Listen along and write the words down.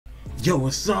Yo,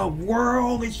 what's up,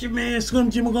 world? It's your man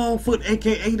Slim Jim Longfoot,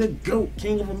 aka the GOAT,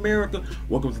 King of America.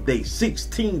 Welcome to day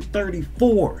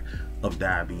 1634 of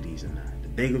Diabetes and I, the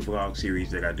daily vlog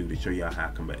series that I do to show y'all how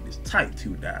I combat this type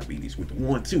 2 diabetes with the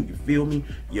 1-2. You feel me?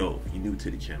 Yo, if you're new to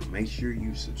the channel, make sure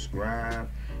you subscribe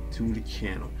to the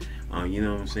channel. You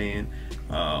know what I'm saying?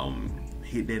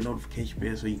 Hit that notification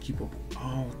bell so you keep up with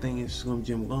all things Slim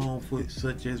Jim Longfoot,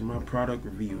 such as my product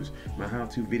reviews, my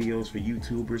how-to videos for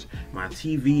YouTubers, my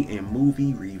TV and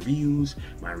movie reviews,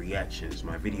 my reactions,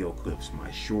 my video clips,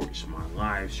 my shorts, my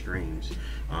live streams,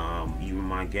 even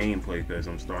my gameplay, because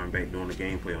I'm starting back doing the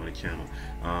gameplay on the channel.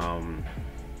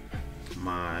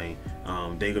 My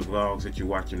daily vlogs that you're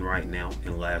watching right now,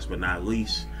 and last but not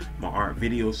least, my art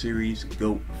video series,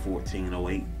 GOAT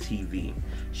 1408 TV.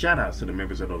 Shout outs to the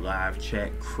members of the live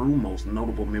chat crew. Most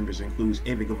notable members includes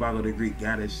Avid the Greek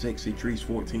Goddess, Sexy Trees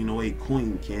 1408,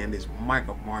 Queen Candace,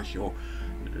 Michael Marshall,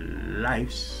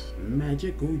 Life's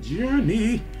Magical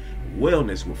Journey,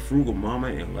 Wellness with Frugal Mama,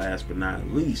 and last but not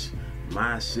least,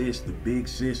 my sis, the big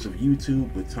sis of YouTube,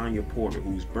 Latanya Porter,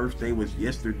 whose birthday was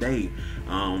yesterday.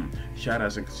 Shout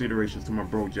outs and considerations to my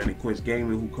bro Johnny Quest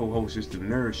Gaming, who co-hosts the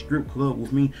Nerd Script Club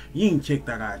with me. You ain't checked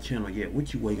out our channel yet.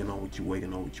 What you waiting on? What you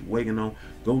waiting on? What you waiting on?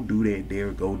 Go do that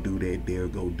there. Go do that there.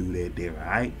 Go do that there.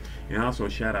 Alright? And also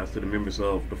shout outs to the members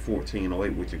of the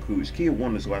 1408, which includes Kid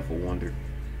Wonder's Life of Wonder,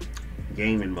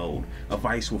 Gaming Mode, A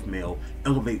Vice with Mel,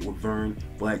 Elevate with Vern,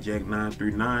 Blackjack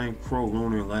 939, Crow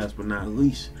Loner, and last but not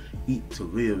least, Eat to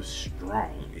Live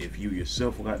Strong. If you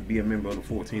yourself would like to be a member of the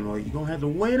 1408, you're going to have to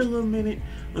wait a little minute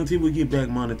until we get back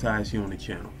monetized here on the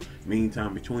channel.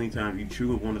 Meantime, between time, you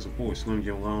truly want to support Slim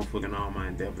Jim Longfoot and all my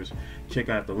endeavors, check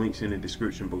out the links in the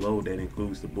description below. That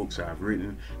includes the books I've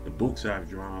written, the books I've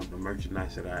drawn, the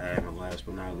merchandise that I have, and last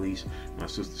but not least, my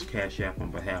sister's Cash App on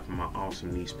behalf of my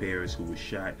awesome niece Paris, who was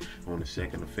shot on the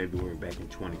 2nd of February back in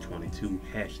 2022.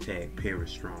 Hashtag Paris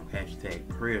Strong, hashtag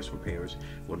Prayers for Paris,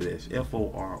 whether that's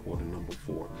F-O-R or the number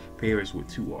 4. Paris with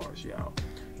 2 R's, y'all.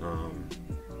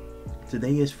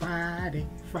 Today is Friday,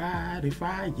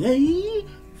 yay,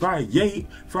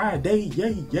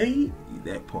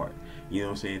 that part. You know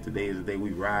what I'm saying? Today is the day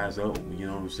we rise up, you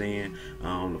know what I'm saying?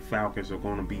 The Falcons are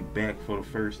going to be back for the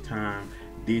first time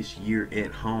this year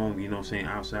at home, you know what I'm saying,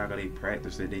 outside of their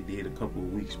practice that they did a couple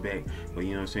of weeks back. But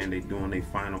you know what I'm saying, they doing their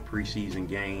final preseason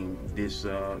game this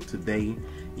today,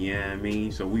 you know what I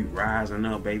mean? So we rising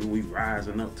up, baby. We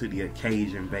rising up to the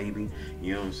occasion, baby.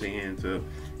 You know what I'm saying, to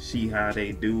see how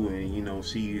they do and, you know,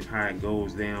 see how it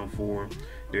goes down for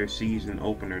their season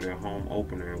opener, their home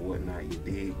opener and whatnot, you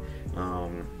dig,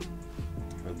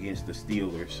 against the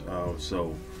Steelers.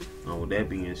 With that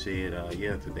being said,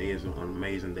 yeah, today is an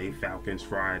amazing day. Falcons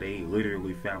Friday,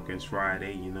 literally Falcons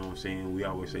Friday, you know what I'm saying? We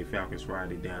always say Falcons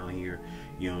Friday down here,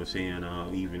 you know what I'm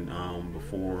saying? Even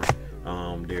before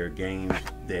their games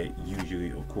that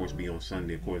usually, of course, be on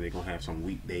Sunday. Of course, they're going to have some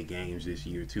weekday games this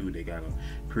year, too. They got a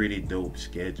pretty dope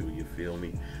schedule, you feel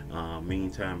me?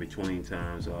 Meantime, between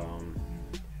times,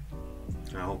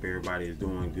 I hope everybody is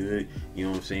doing good. You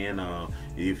know what I'm saying?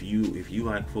 If you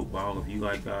like football, if you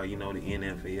like you know, the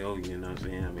NFL, you know what I'm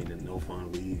saying? I mean, the No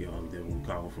Fun League that we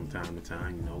call from time to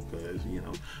time, you know, because, you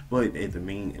know, but at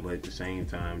the same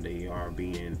time, they are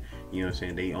being, you know what I'm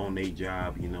saying, they own their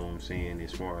job, you know what I'm saying,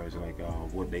 as far as like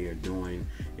what they are doing,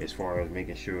 as far as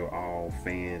making sure all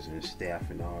fans and staff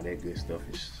and all that good stuff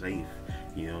is safe.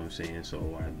 You know what I'm saying?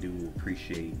 So I do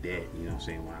appreciate that. You know what I'm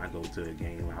saying? When I go to a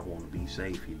game, I want to be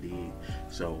safe, you dig?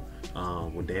 So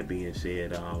with that being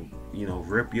said, you know,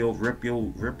 rep your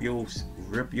team.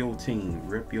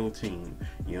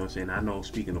 You know what I'm saying? I know,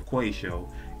 speaking of Quay Show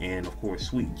and of course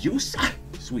Sweet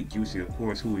Juicy, of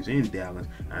course, who is in Dallas,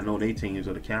 I know they teams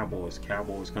are the Cowboys.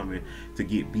 Cowboys coming to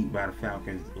get beat by the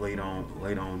Falcons later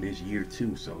on this year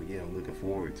too. So yeah, looking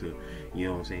forward to, you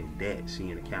know what I'm saying,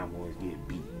 seeing the Cowboys get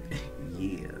beat.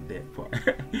 Yeah, that part.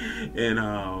 And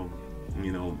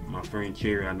you know, my friend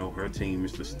Cherry, I know her team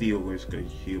is the Steelers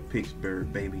because she's a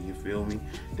Pittsburgh baby, you feel me?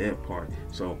 That part.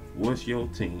 So what's your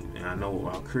team? And I know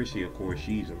Chrissy, of course,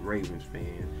 she's a Ravens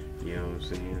fan, you know what I'm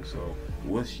saying? So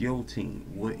what's your team?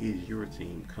 What is your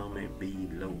team? Comment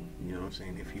below, you know what I'm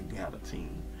saying, if you got a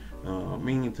team.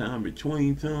 Meantime,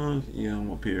 between times, you know, I'm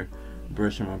up here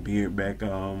brushing my beard back.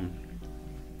 I'm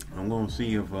gonna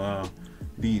see if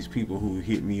these people who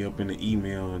hit me up in the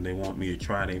email and they want me to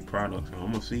try their products,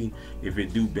 I'm gonna see if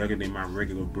it do better than my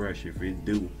regular brush. If it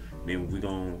do, then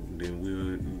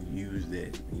we'll use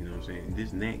that. You know what I'm saying?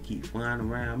 This gnat keep flying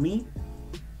around me.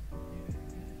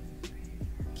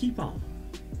 Keep on.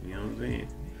 You know what I'm saying?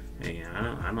 Hey,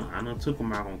 I done took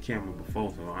them out on camera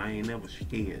before, so I ain't never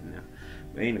scared now.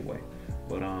 But anyway,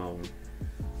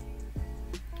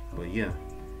 But yeah,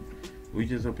 we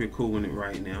just up here cooling it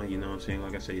right now, you know what I'm saying?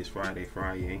 Like I say, it's Friday.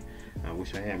 I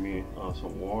wish I had me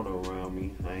some water around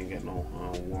me. I ain't got no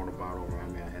water bottle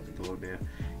around me. I had to go up there,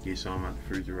 get some out the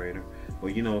refrigerator.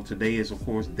 But you know, today is of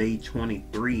course day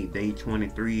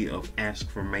 23 of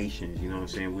affirmations. You know what I'm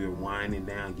saying? We're winding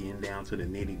down, getting down to the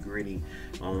nitty gritty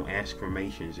on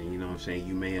affirmations. And you know what I'm saying?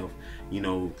 You may have, you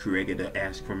know, created an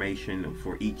affirmation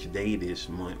for each day this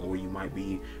month, or you might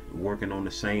be working on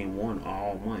the same one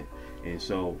all month. And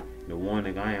so the one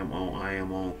that I am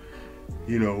on,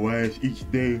 you know, why is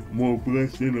each day more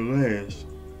blessed than the last?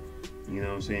 You know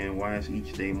what I'm saying? Why is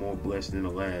each day more blessed than the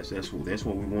last? That's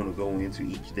what we want to go into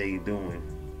each day doing.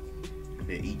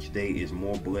 That each day is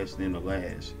more blessed than the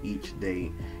last. Each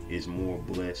day is more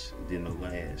blessed than the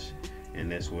last.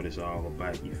 And that's what it's all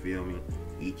about, you feel me?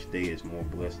 Each day is more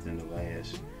blessed than the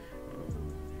last.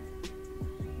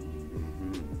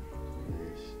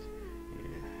 Blessed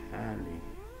and highly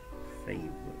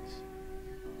favored.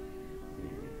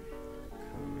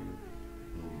 Coming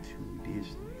into this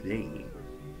day.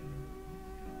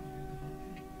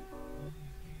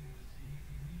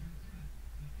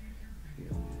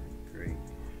 Great.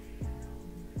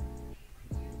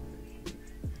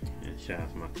 And shout out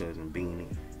to my cousin Beanie.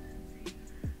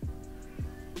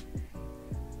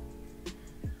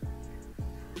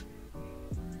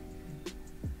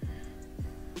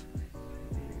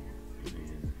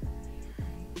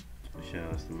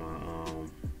 Shout out to my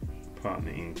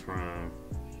partner in crime,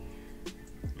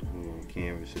 who I'm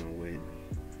canvassing with,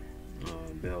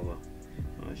 Bella.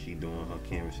 She doing her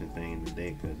canvassing thing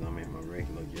today because I'm at my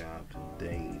regular job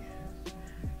today.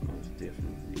 Most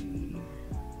definitely.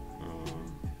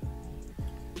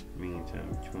 Meantime,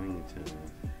 between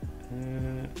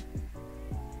time.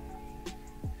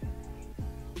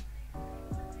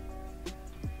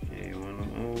 Yeah, one of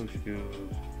them old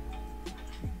schools.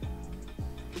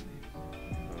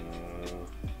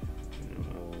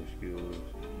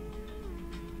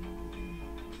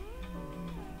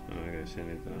 I gotta send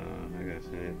it to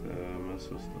my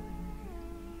sister.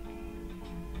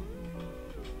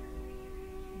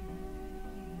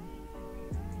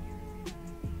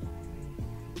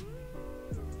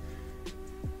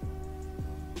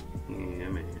 Yeah,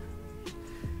 man.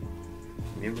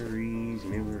 Memories.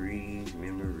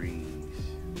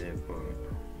 That part.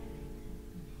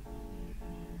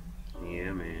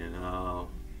 Yeah, man.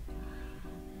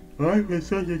 Life is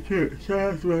such a trip.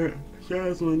 Shout out to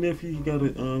my nephew.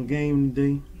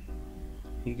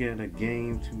 He got a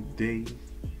game today.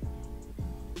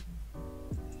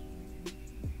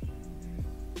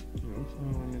 What's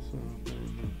all in this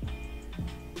thing?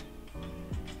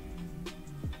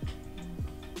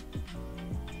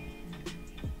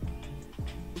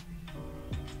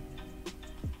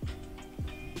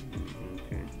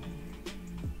 Okay.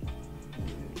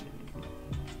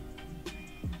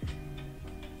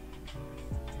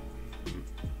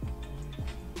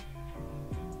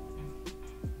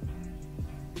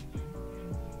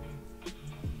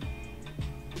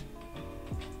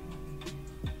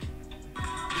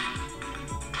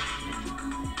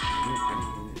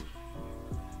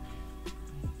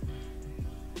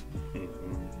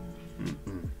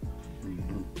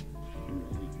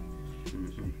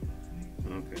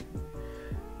 Okay.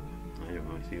 I just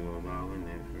want to see what's all in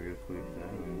that real quick.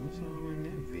 What's all in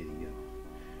that video?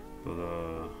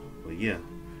 But yeah,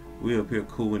 we're up here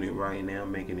cooling it right now,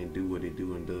 making it do what it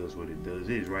do and does what it does.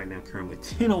 It is right now currently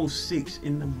 10:06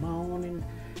 in the morning,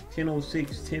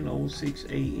 10:06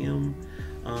 a.m.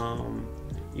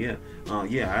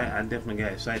 I definitely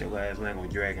got excited last night on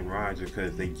Dragon Rider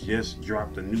because they just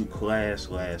dropped a new class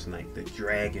last night, the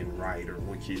Dragon Rider,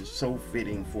 which is so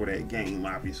fitting for that game.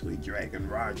 Obviously, Dragon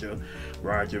Rider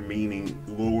meaning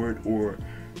Lord or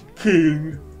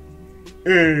King,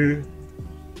 and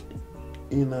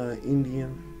in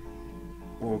Indian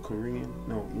or Korean,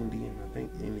 no, Indian, I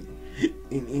think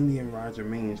in Indian, Raja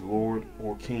means Lord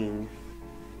or King.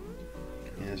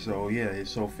 And so yeah, it's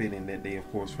so fitting that they of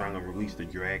course finally released the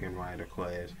Dragon Rider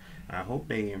class. I hope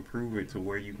they improve it to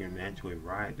where you can actually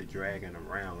ride the dragon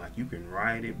around. Like you can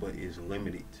ride it, but it's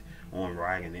limited on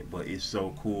riding it. But it's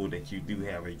so cool that you do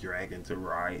have a dragon to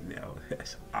ride now.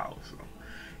 That's awesome.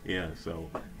 Yeah, so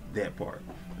that part.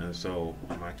 So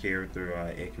my character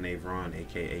Eknavron,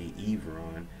 aka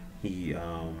Evron, he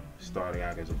started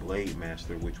out as a blade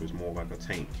master, which was more like a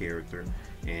tank character,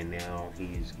 and now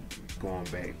he's going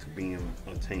back to being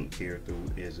a tank character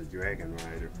as a dragon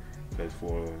rider, because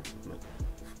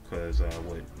I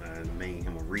made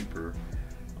him a reaper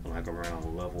like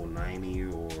around level 90,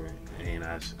 and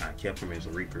I kept him as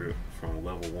a reaper from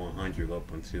level 100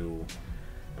 up until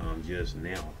just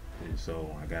now. And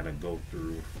so I gotta go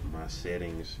through my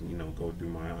settings, you know, go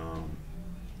through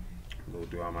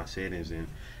all my settings and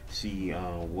see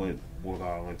what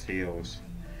all entails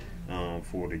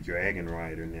for the Dragon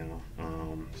Rider now,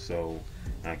 so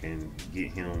I can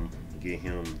get him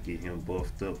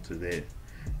buffed up to that,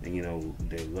 you know,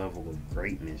 that level of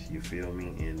greatness. You feel me?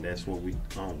 And that's what we you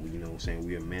know what I'm saying,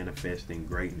 we are manifesting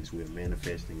greatness. We are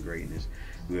manifesting greatness.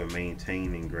 We are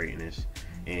maintaining greatness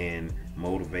and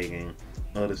motivating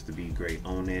others to be great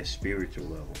on that spiritual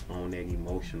level, on that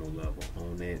emotional level,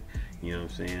 on that, you know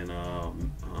what I'm saying,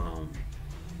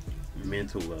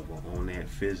 mental level, on that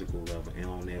physical level, and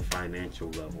on that financial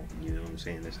level. You know what I'm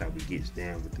saying? That's how we gets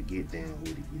down with the get down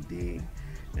with it, you dig?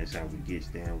 That's how we gets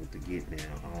down with the get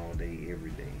down all day,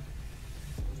 every day.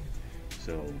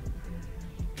 So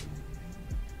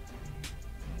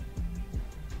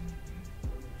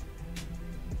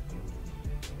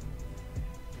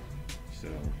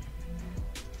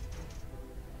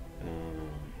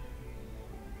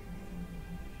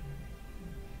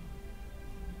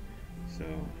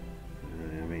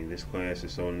I mean, this class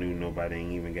is so new, nobody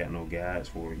ain't even got no guides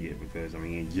for it yet, because I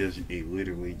mean, it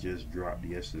literally just dropped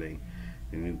yesterday.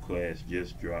 The new class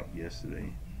just dropped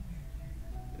yesterday.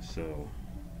 So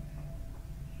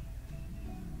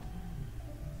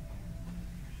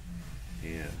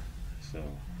yeah, so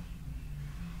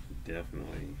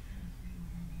definitely.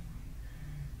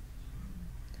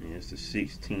 And it's the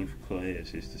 16th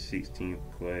class. It's the 16th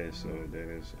class, so that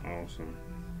is awesome.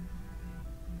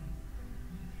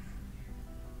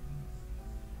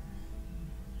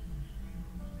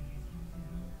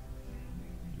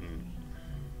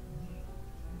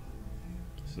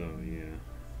 So yeah,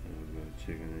 I was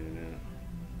checking it out.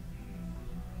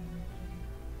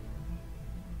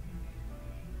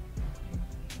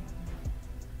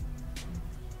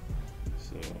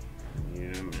 So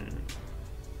yeah, man.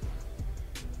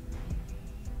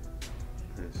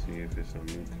 Let's see if it's some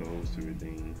new codes to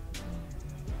redeem.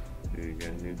 Do you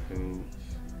got new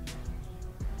codes?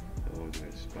 Those are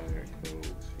expired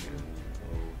codes. Yeah.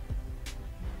 Oh,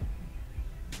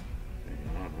 dang,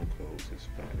 all them codes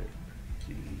expired.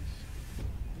 Jeez.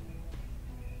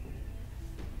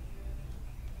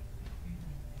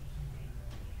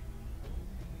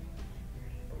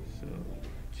 So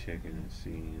checking and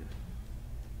seeing.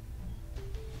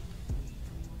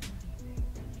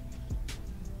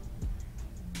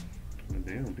 But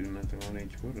they don't do nothing on their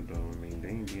Twitter though. I mean, they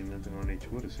ain't did nothing on their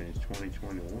Twitter since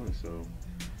 2021. So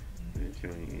that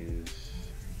joint is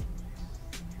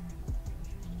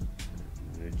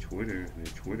the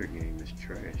Twitter game is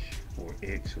trash, or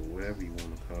X, or whatever you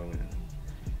want to call it.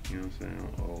 You know what I'm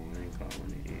saying? Oh, I ain't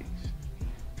calling it X.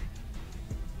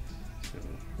 So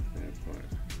that part.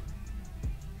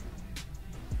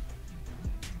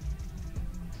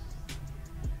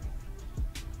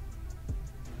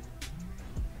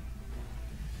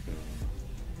 So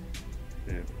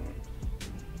that part.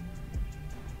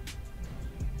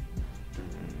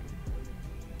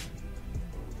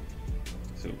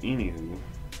 So anywho.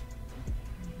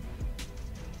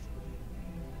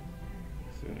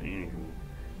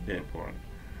 That part.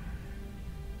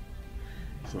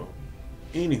 So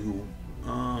anywho,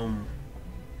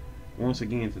 once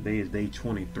again, today is day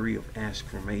 23 of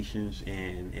Askformations,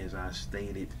 and as I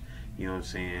stated, you know what I'm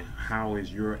saying, how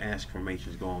is your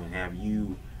Askformations going? Have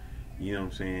you, you know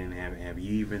what I'm saying, have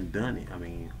you even done it? I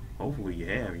mean, hopefully you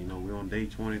have. You know, we're on day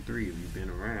 23 if you've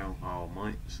been around all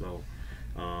month. So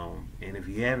and if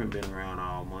you haven't been around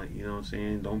all month, you know what I'm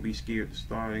saying, don't be scared to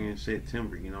start in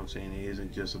September. You know what I'm saying, it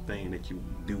isn't just a thing that you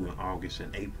do in August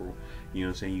and April. You know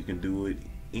what I'm saying, you can do it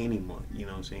any month. You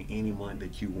know what I'm saying, any month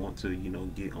that you want to, you know,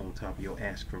 get on top of your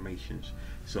Askformations.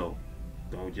 So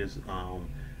don't just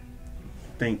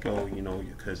think, oh, you know,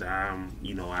 because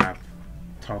you know, I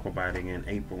talk about it in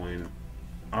April and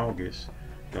August,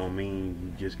 don't mean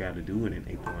you just got to do it in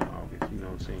April and August. You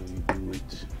know what I'm saying, you do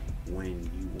it when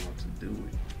you want to do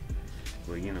it.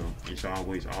 But you know, it's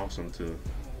always awesome to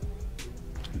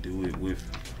do it with,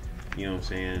 you know what I'm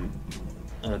saying,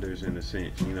 others, in a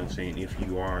sense. You know what I'm saying, if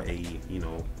you are a, you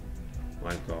know,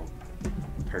 like a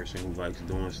person who likes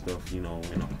doing stuff, you know,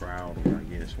 in a crowd, or I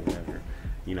guess whatever.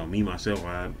 You know, me myself,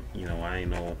 I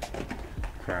ain't no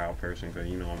crowd person, because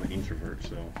you know, I'm an introvert.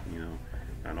 So you know,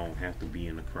 I don't have to be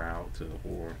in a crowd to,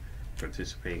 or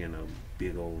participate in a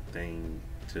big old thing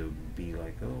to be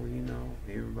like, oh, you know,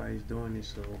 everybody's doing this,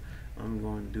 so I'm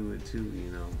going to do it too.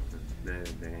 You know, that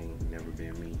ain't never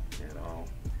been me at all.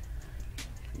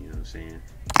 You know what I'm saying?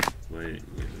 But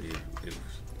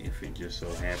if it just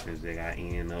so happens that I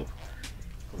end up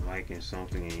liking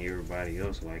something and everybody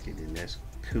else like it, then that's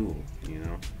cool. You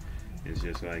know, it's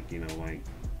just like, you know, like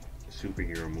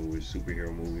superhero movies.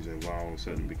 Superhero movies have all of a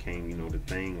sudden became, you know, the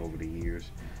thing over the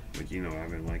years. But you know, I've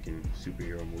been liking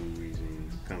superhero movies and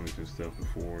comics and stuff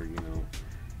before, you know,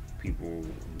 people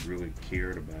really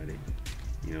cared about it.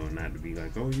 You know, not to be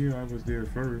like, oh yeah, I was there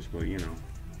first, but you know,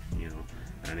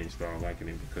 I didn't start liking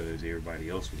it because everybody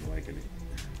else was liking it.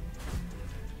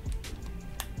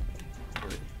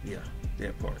 But yeah,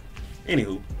 that part.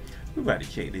 Anywho, we about to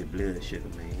check this blood sugar,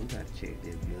 man. We got to check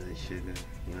this blood sugar.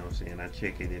 You know what I'm saying? I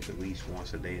check it at least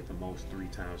once a day, at the most 3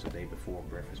 times a day, before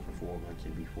breakfast, before lunch,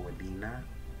 and before dinner.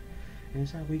 And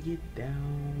that's how we get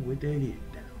down with the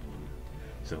get down.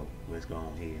 So let's go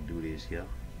ahead and do this here.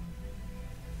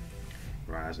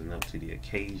 Rising up to the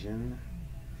occasion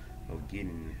of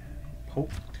getting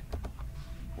poked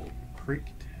or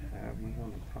pricked, however you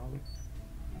want to call it.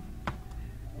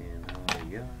 And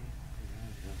yeah.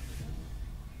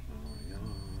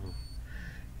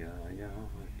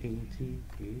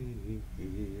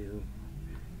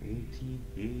 ATL.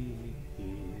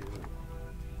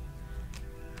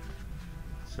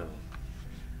 So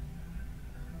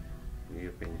we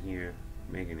up in here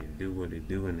making it do what it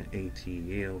do in the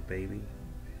ATL, baby.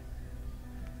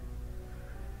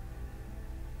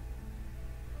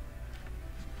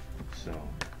 So,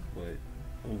 but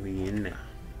we in there.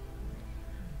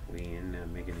 We in there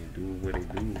making it do what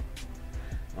it do.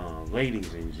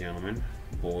 Ladies and gentlemen,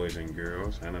 boys and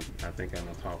girls, I think I'm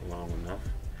gonna talk long enough.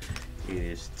 It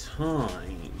is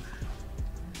time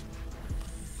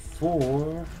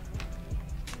for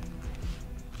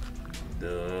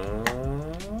the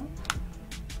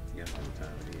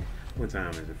what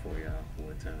time is it for y'all?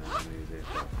 What time is it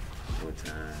for? What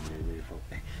time is it for?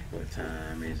 What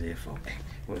time is it for?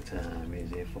 What time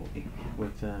is it for?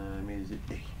 What time is it?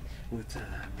 What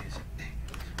time is it?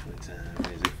 What time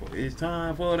is it for? It's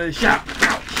time for the shout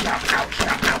out, shout out,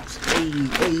 shout outs. Hey,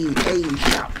 hey, hey,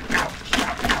 shout out,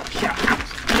 shout out, shout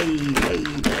outs. Hey, hey,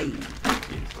 hey.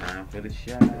 It's time for the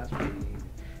shout outs, baby.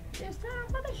 It's time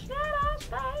for the shout outs,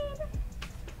 baby.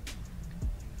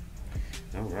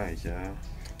 All right, y'all.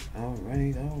 All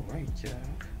right, y'all.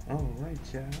 All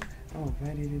right, y'all. All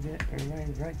righty to that. All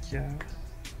right, y'all.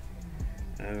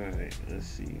 All right, let's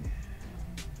see.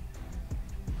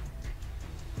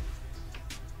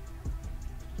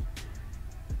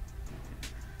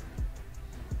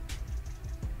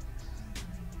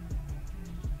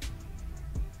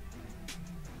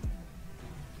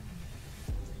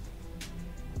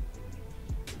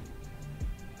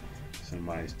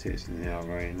 Somebody's testing it out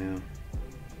right now.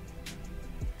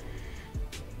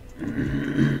 When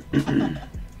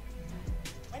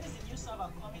is the new server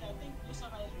coming? I think new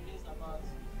server is released about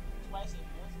twice a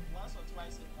month, once or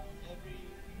twice a month, every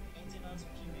maintenance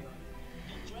period.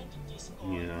 Join the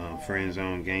Discord. Yeah, Friend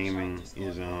Zone Gaming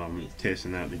is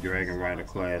testing out the Dragon Rider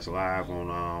class live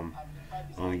on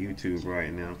YouTube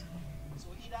right now. So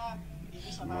either the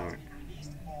new server has been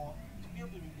released or it will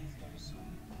be released very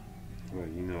soon. Well,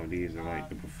 you know, these are like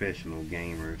the professional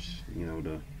gamers, you know,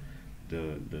 the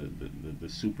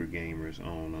super gamers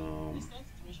on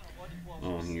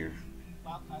here.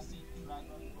 Backcasting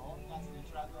Dragon Raw, that's the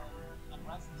Dragon and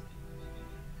Rat's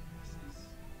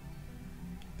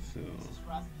So this is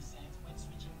Rat's Descent when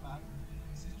switching back.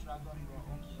 This is Dragon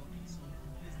Raw. Okay, so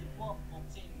it's the buff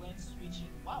obtained when switching.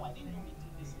 Wow, I didn't know we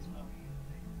did this as well.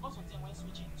 Buff obtained when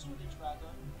switching to the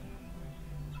Dragon.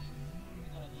 We're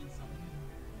gonna need something.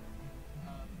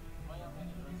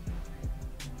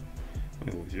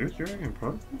 wait, was your dragon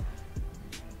purple?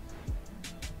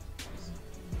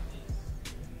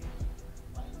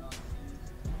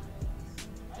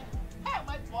 How am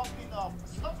I popping up?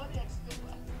 Somebody explain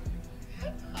that.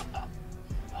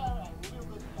 Alright, we will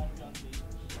go to my ground page.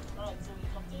 Alright, so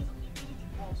it contains including the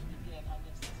balls we get and the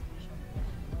extension.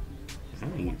 I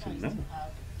need to know.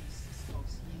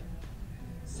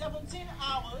 17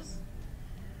 hours.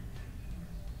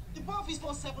 The buff is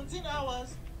for 17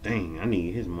 hours. Dang, I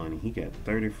need his money. He got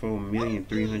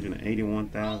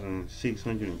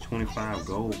 34,381,625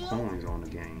 gold coins on the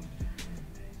game.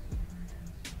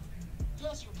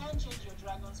 Yes, you can change your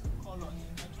dragon's color. My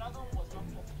dragon was not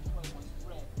purple before, it was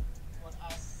red. But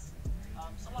as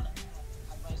someone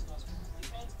advised us, it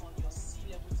depends on your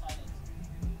C-level talent.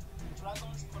 The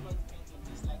dragon's color depends on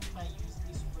this. Like if I use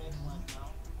this red one now.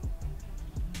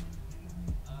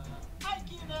 Hi,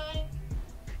 K9!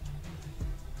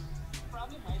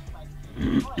 Probably my fight.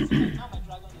 Alright, so now my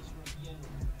dragon is yellow.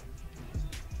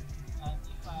 And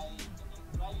if I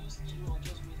use Q or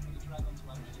just wait for the dragon to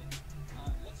appear?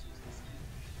 Let's use this Q.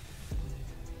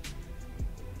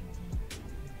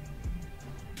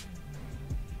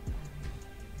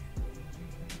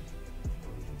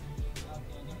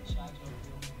 Okay, I'm gonna charge up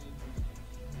real quick.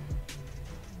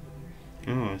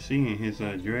 seeing his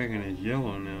dragon is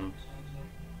yellow now.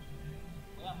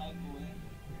 Where am I going?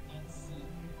 And see.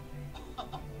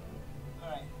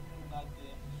 Alright, back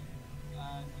there.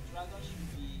 And the dragon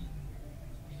should be.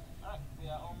 Alright, we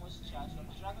are almost charged up.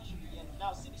 The dragon should be yellow.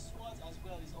 Now, see the sword as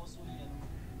well is also yellow.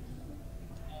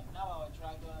 And now our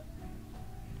dragon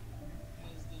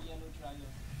is the yellow dragon.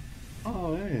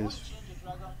 Oh, that Once is. you change the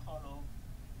dragon color,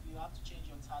 you have to change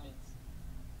your talent.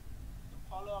 The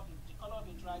color of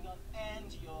the dragon and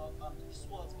your the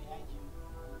swords behind you.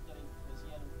 That it was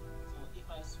yellow. So if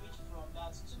I switch from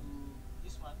that to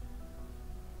this one,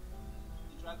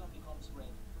 the dragon becomes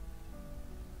red.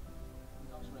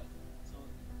 So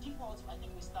default, I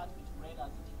think we start with red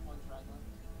as the default dragon.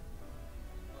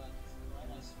 But when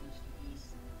I switch to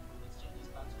this, it changes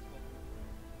back to purple.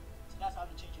 So that's how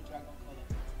to change your dragon color.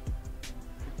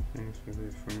 Thanks for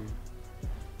that, friend.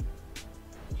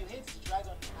 You hate the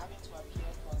dragon having to appear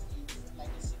because it's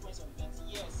like a sequence of events.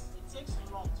 Yes, it takes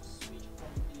long to switch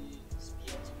from the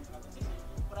spear to the dragon.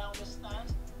 But I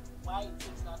understand why it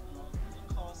takes that long,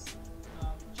 because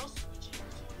just switching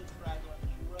to the dragon,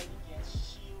 you already get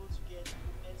shields, you get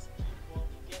movement speed buff,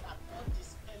 you get an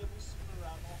undispellable super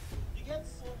armor. You get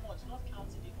so much, not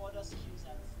counting the other skills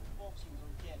and buffs you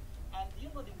will get. And you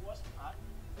know the worst part?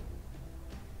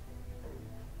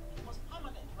 It was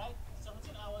permanent, right?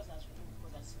 17 hours as removed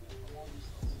because I switched from all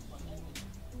resources. But anyway,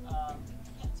 yeah,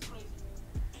 it's crazy.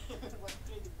 It was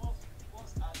crazy. Boss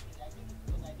asked me, I think it's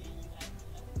because I didn't use it. I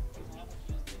think because I haven't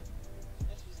used it.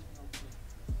 Let's use it real quick.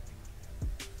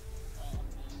 I'm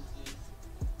gonna use this.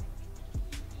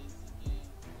 Use this again.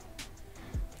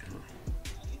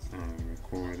 I need to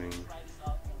Recording. try this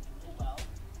out on the mobile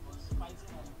because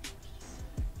fighting on the PC,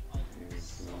 like,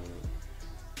 sucks.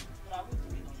 But I will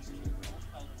do it on the stream. I won't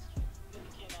fight on the stream. Maybe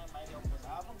K9 might help us. I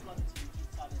haven't gotten to the deep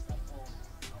talents at all.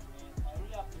 Oh man, I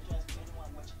really apologize to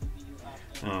anyone watching the video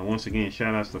after. Once again,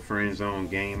 shout outs to Friend Zone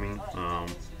Gaming,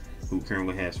 who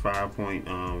currently has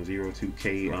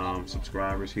 5.02K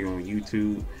subscribers here on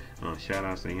YouTube. Shout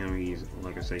outs to him. He's,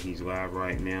 like I said, he's live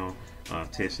right now,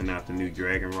 testing out the new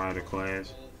Dragon Rider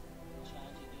class.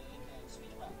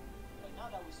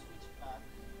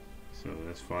 So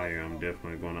that's fire. I'm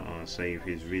definitely gonna save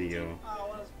his video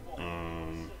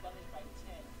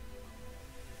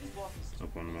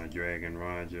up on my Dragon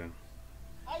Rider.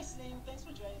 Hi Slim, thanks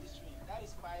for joining the stream. That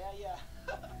is fire, yeah.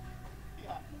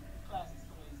 Yeah, class is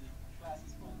crazy. Class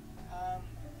is fun.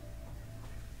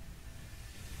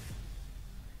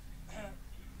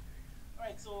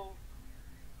 Alright, so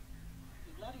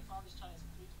we're glad you found this channel is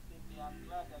free to play. I'm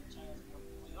glad that channel is free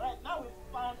for you. Alright, now we've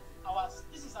found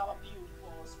this is our build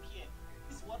for Spear.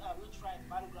 This is what I will try in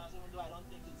Battlegrounds, even though I don't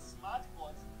think it's smart,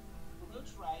 but we will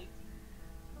try.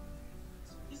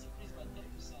 So this increased by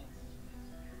 30%.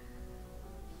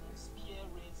 Spear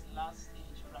rates last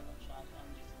stage dragon charge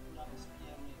and just put out the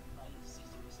spear rate by 60%.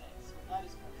 So that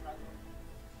is for dragon.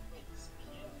 Wait,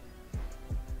 spear rate.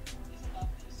 Isn't that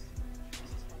this?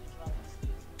 This is for the dragon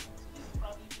stage. So this is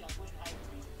probably if you are going high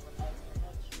grade, but I will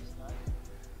not choose that.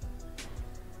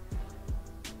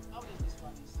 How is this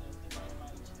one? Is divine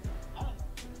might? I don't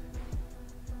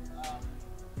know.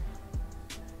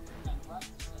 And last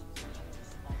percentage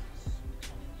is about to switch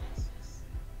on the axis.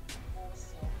 Or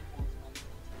self was my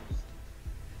 30%.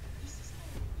 This is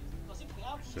kind of crazy. Because if we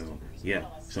have So yeah.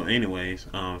 So anyways,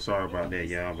 sorry about that,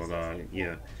 y'all. But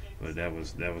yeah. But that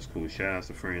was cool. Shout out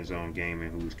to Friend Zone Gaming,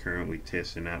 who's currently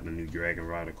testing out the new Dragon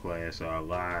Rider class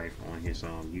live on his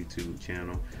YouTube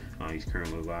channel. He's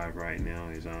currently live right now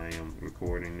as I am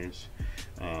recording this.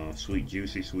 Sweet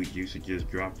Juicy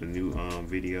just dropped a new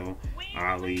video.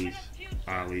 Ollie's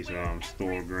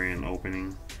store grand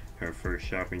opening, her first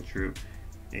shopping trip.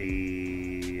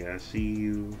 Hey, I see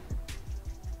you.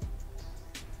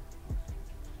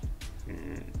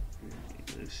 And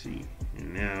let's see.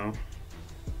 And now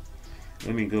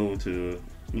let me go to,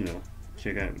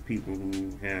 check out the people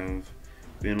who have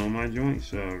been on my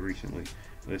joints recently.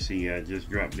 Let's see, I just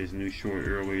dropped this new short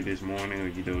earlier this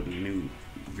morning, the new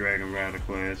Dragon Rider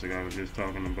class that I was just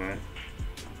talking about.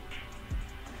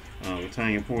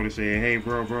 Latanya Porter said, hey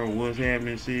bro, what's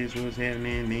happening, sis? What's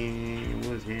happening, man?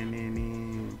 What's happening,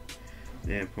 man?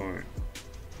 That part.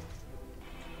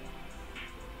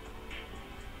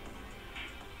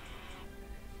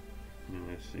 Now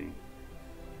let's see.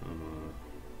 I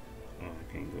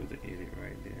can't go to edit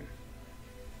right there.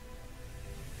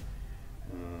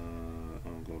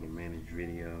 I'll go to manage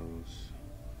videos.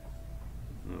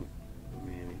 Nope.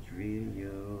 Manage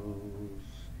videos.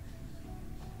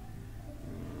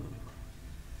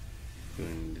 Put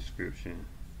in the description.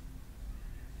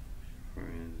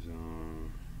 Friend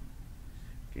Zone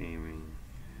Gaming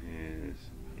has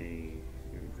a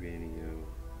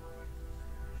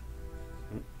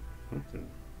What the?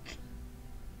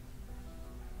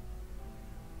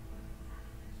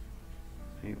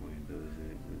 I hate when it does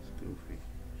that. It's goofy.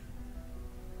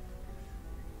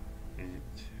 It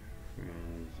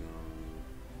runs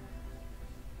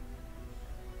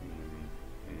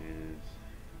as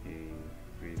a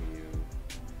video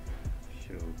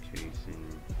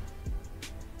showcasing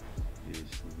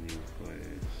this new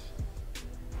class.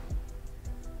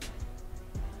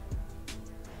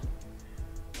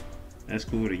 That's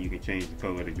cool that you can change the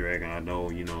color of the dragon. I know,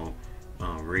 you know,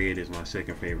 red is my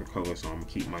second favorite color, so I'm gonna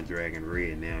keep my dragon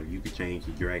red. Now, if you could change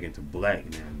the dragon to black,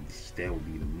 now that would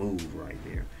be the move right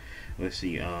there. Let's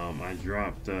see. I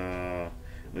dropped.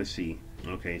 Let's see.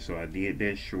 Okay, so I did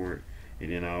that short, and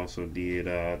then I also did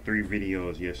 3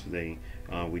 videos yesterday.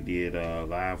 We did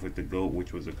Live with the GOAT,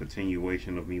 which was a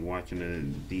continuation of me watching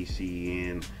the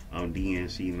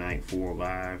DNC Night 4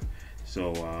 live.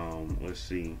 So let's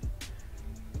see.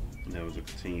 That was a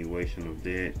continuation of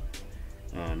that.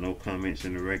 No comments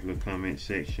in the regular comment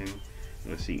section.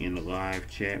 Let's see, in the live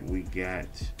chat we got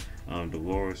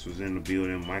Dolores was in the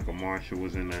building, Michael Marshall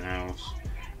was in the house.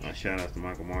 Shout out to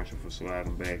Michael Marshall for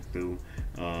sliding back through.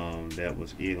 That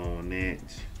was it on that.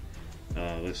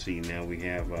 Let's see, now we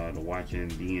have the watching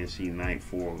DNC Night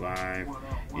 4 live.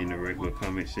 In the regular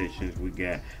comment sections we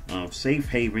got Safe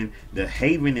Haven, the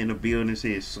Haven in the building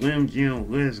says Slim Jim,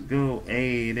 let's go.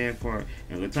 Hey, that part.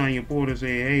 And Latanya Porter said,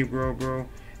 hey bro.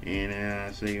 And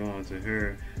I say on to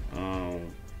her,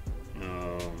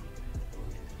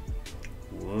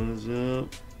 what's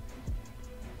up,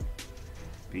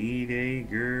 B-Day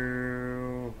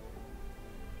girl?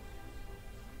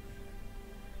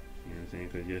 You know what I'm saying?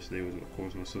 Because yesterday was, of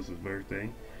course, my sister's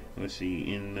birthday. Let's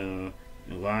see, in the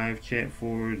live chat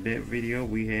for that video,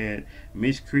 we had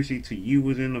Miss Chrissy to You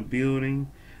was in the building.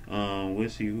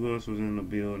 Let's see, who else was in the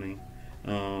building?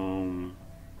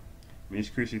 Miss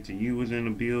Chrissy to You was in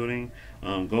the building.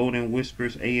 Golden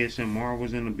Whispers ASMR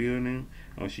was in the building.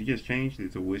 Oh, she just changed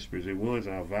it to Whispers. It was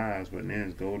Our Vibes, but now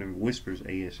it's Golden Whispers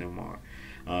ASMR.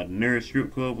 Nerd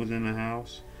Strip Club was in the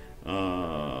house.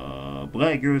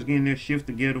 Black Girls Getting Their Shift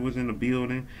Together was in the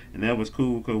building, and that was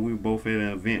cool because we were both at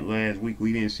an event last week.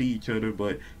 We didn't see each other,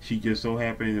 but she just so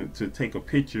happened to take a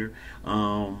picture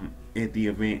at the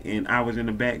event, and I was in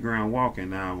the background walking.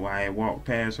 Now I had walked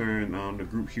past her and the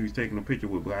group she was taking a picture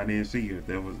with, but I didn't see her.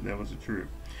 That was a trip.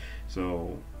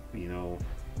 So, you know,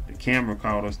 the camera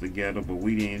caught us together, but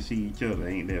we didn't see each other.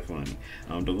 Ain't that funny?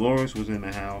 Dolores was in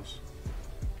the house.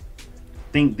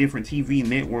 Think Different TV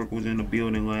Network was in the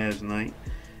building last night.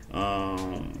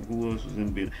 Who else was in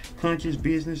the building? Conscious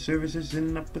Business Services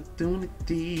and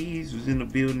Opportunities was in the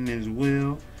building as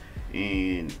well.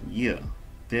 And yeah,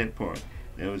 that part.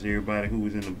 That was everybody who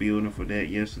was in the building for that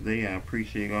yesterday. I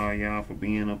appreciate all y'all for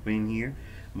being up in here,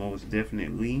 most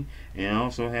definitely. And I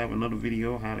also have another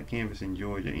video, how to canvas in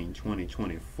Georgia in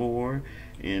 2024.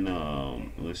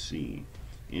 And let's see,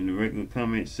 in the regular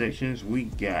comment sections we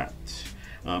got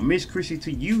Miss Chrissy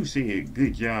to You said,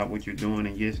 good job what you're doing,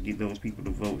 and yes, get those people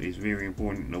to vote. It's very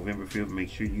important. November 5th,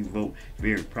 make sure you vote.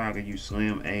 Very proud of you,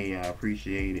 Slim. Hey, I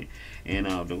appreciate it. And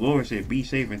Dolores said, be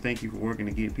safe and thank you for working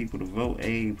to get people to vote.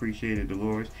 Hey, appreciate it,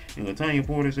 Dolores. And Latanya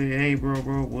Porter said, hey bro,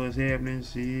 what's happening,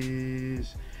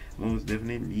 sis? Most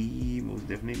definitely.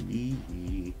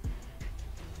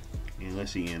 And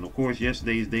let's see, and of course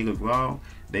yesterday's daily vlog,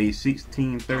 day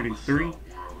 1633.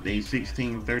 Day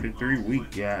 1633, we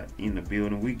got in the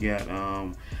building. We got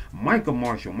Michael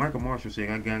Marshall. Michael Marshall said,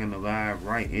 I got in the live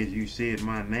right as you said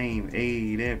my name.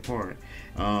 Hey, that part.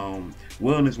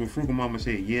 Wellness with Frugal Mama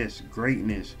said, yes,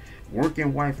 greatness.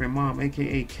 Working Wife and Mom,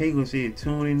 aka Kayla, said,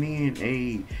 tuning in.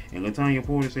 Hey, and Latanya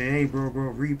Porter said, hey bro,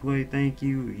 replay, thank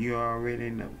you. You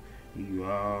already know.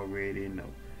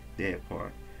 That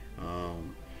part.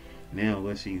 Now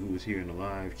let's see who was here in the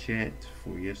live chat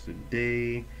for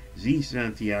yesterday. Z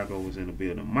Santiago was in the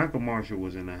building. Michael Marshall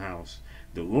was in the house.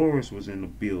 Dolores was in the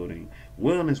building.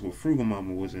 Wellness with Frugal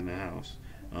Mama was in the house.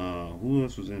 Who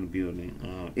else was in the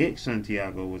building? X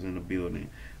Santiago was in the building.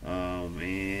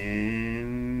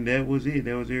 And that was it.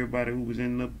 That was everybody who was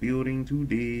in the building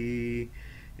today.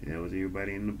 That was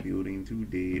everybody in the building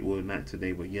today. Well, not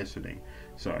today, but yesterday.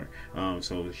 Sorry.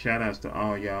 So shout outs to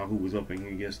all y'all who was up in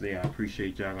here yesterday. I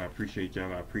appreciate y'all.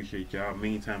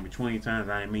 Meantime, between times,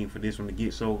 I didn't mean for this one to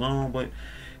get so long, but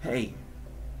hey,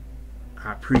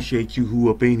 I appreciate you who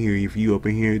up in here. If you up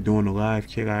in here doing the live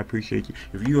check, I appreciate you.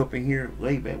 If you up in here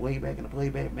way back in the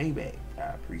playback, Maybach, I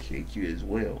appreciate you as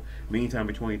well. Meantime,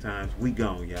 between times, we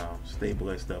gone, y'all. Stay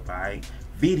blessed up, alright?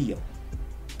 Video,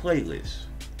 playlist,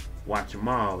 watch them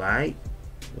all, alright?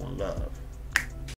 One love.